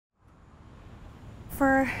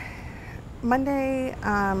For Monday,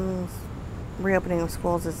 reopening of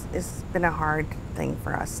schools has been a hard thing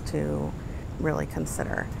for us to really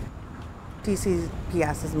consider.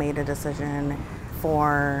 DCPS has made a decision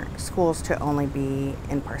for schools to only be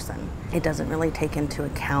in person. It doesn't really take into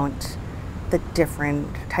account the different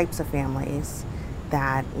types of families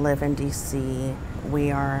that live in DC. We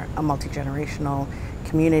are a multi-generational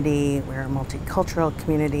community, we're a multicultural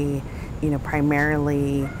community,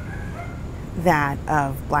 primarily that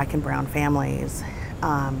of Black and brown families.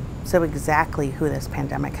 So exactly who this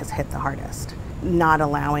pandemic has hit the hardest. Not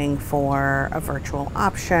allowing for a virtual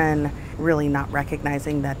option, really not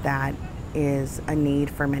recognizing that that is a need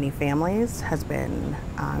for many families has been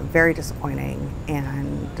very disappointing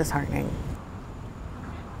and disheartening.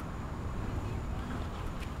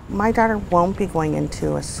 My daughter won't be going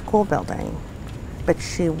into a school building, but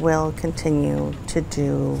she will continue to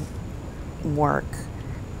do work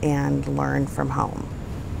and learn from home.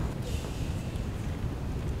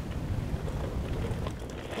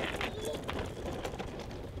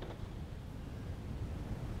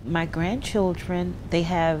 My grandchildren, they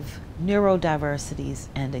have neurodiversities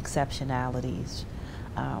and exceptionalities.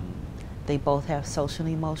 They both have social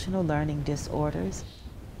and emotional learning disorders.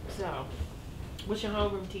 So, what's your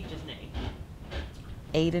homeroom teacher's name?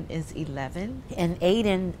 Aiden is 11, and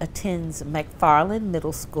Aiden attends McFarland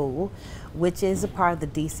Middle School, which is a part of the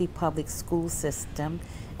DC public school system,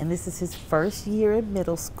 and this is his first year in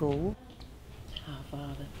middle school. Our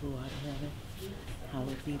Father, who art in heaven,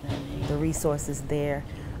 hallowed be thy name. The resources there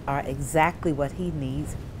are exactly what he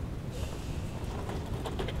needs.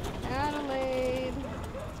 Adelaide.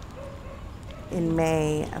 In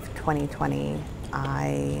May of 2020,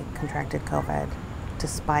 I contracted COVID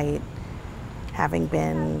despite having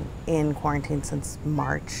been in quarantine since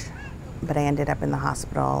March, but I ended up in the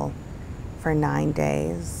hospital for 9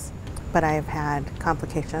 days. But I've had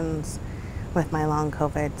complications with my long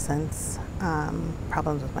COVID since,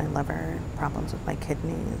 problems with my liver, problems with my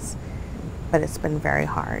kidneys. But it's been very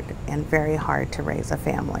hard, and very hard to raise a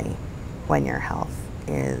family when your health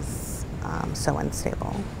is so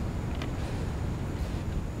unstable.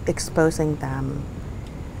 Exposing them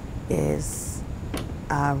is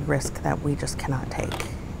a risk that we just cannot take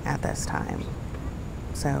at this time.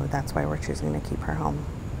 So that's why we're choosing to keep her home.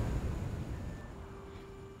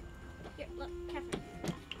 Here, look, Catherine.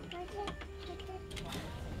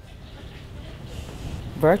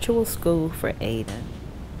 Virtual school for Aiden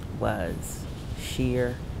was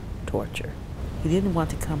sheer torture. He didn't want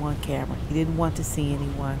to come on camera. He didn't want to see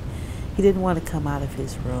anyone. He didn't want to come out of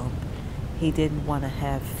his room. He didn't want to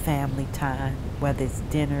have family time, whether it's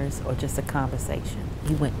dinners or just a conversation.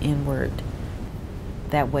 He went inward.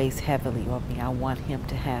 That weighs heavily on me. I want him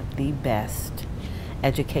to have the best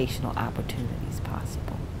educational opportunities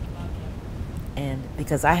possible. And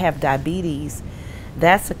because I have diabetes,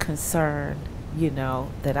 that's a concern,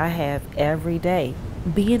 that I have every day.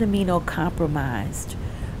 Being immunocompromised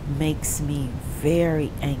makes me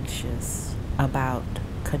very anxious about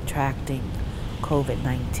contracting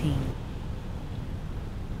COVID-19.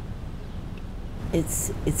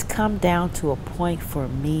 It's come down to a point for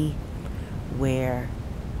me where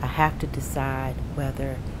I have to decide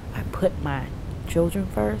whether I put my children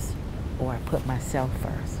first or I put myself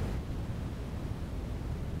first.